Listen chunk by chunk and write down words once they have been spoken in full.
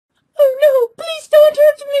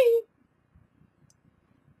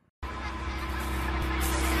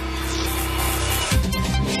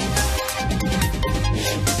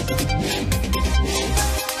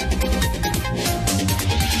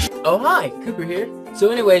Oh hi, Cooper here.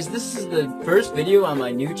 So anyways, this is the first video on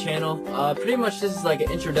my new channel. Pretty much this is like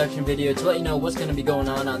an introduction video to let you know what's going to be going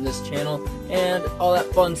on this channel and all that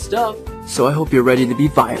fun stuff. So I hope you're ready to be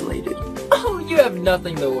violated. Oh, you have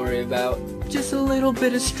nothing to worry about. Just a little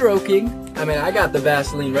bit of stroking. I mean, I got the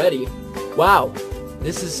Vaseline ready. Wow,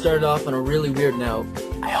 this has started off on a really weird note.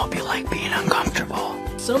 I hope you like being uncomfortable.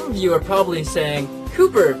 Some of you are probably saying,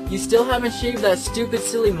 Cooper, you still haven't shaved that stupid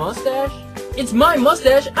silly mustache? It's my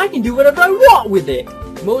mustache, I can do whatever I want with it!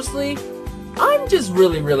 Mostly, I'm just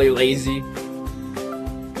really lazy.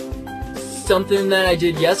 Something that I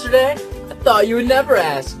did yesterday? I thought you would never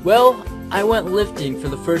ask. Well, I went lifting for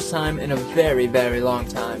the first time in a very long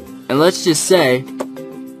time. And let's just say,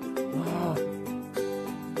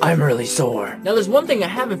 I'm really sore. Now there's one thing I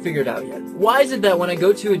haven't figured out yet. Why is it that when I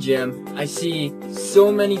go to a gym, I see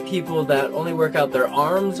so many people that only work out their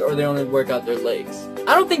arms or they only work out their legs?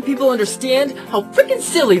 I don't think people understand how freaking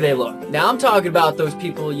silly they look. Now I'm talking about those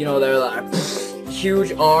people, you know, they're like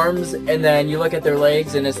huge arms and then you look at their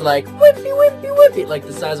legs and it's like whippy, like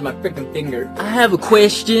the size of my freaking finger. I have a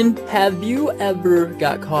question. Have you ever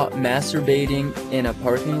got caught masturbating in a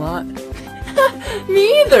parking lot?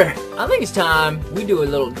 Me either. I think it's time we do a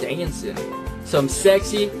little dancing. Some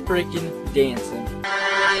sexy freaking dancing.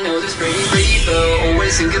 I know this pretty girl,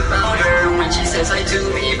 always think about her when she says hi to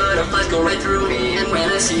me, butterflies go right through me. And when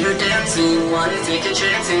I see her dancing, wanna take a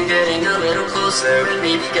chance in getting a little closer and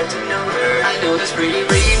maybe get to know her. I know this pretty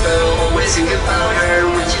girl, always think about her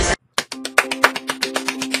when she says.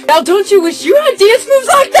 Now don't you wish you had dance moves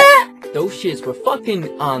like that? Those shits were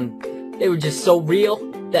fucking, they were just so real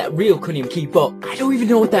that reel couldn't even keep up. I don't even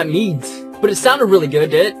know what that means. But it sounded really good,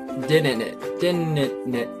 didn't it?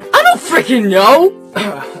 I don't freaking know!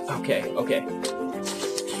 Okay.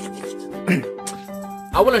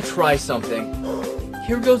 I wanna try something.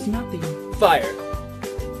 Here goes nothing. Fire.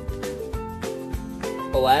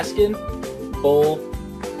 Alaskan bull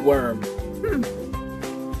worm.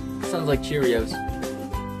 Sounds like Cheerios.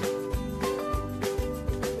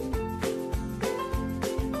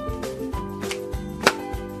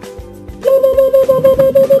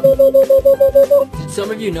 Did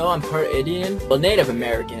some of you know I'm part Indian? Well, Native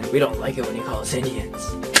American. We don't like it when you call us Indians.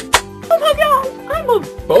 Oh my god! I'm a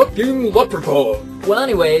fucking leprechaun! Well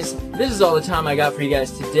anyways, this is all the time I got for you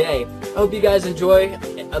guys today. I hope you guys enjoy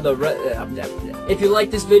if you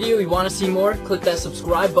like this video, you want to see more, click that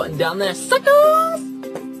subscribe button down there, suckers!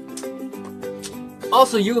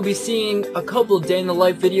 Also, you will be seeing a couple of day in the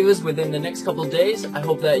life videos within the next couple of days. I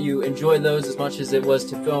hope that you enjoy those as much as it was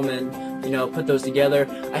to film and, you know, put those together.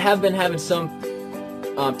 I have been having some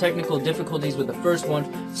technical difficulties with the first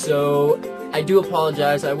one, so I do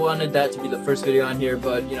apologize. I wanted that to be the first video on here,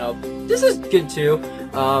 but, you know, this is good too.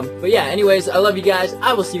 But yeah, anyways, I love you guys.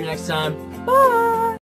 I will see you next time. Bye!